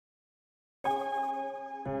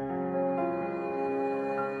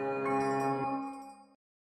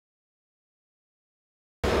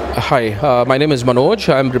Hi, my name is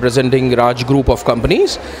Manoj. I'm representing Raj Group of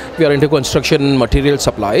Companies. We are into construction material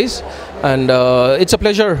supplies, and it's a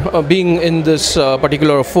pleasure being in this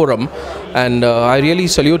particular forum. And I really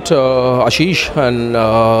salute Ashish and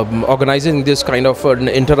organizing this kind of an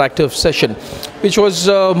interactive session, which was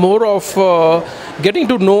more of getting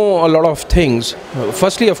to know a lot of things.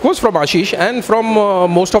 Firstly, of course, from Ashish and from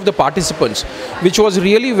most of the participants, which was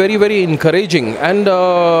really very, very encouraging and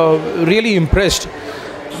really impressed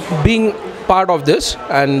being part of this,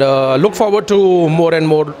 and look forward to more and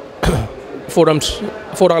more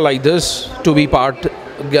fora like this to be part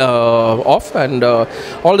of, and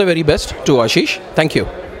all the very best to Ashish. Thank you.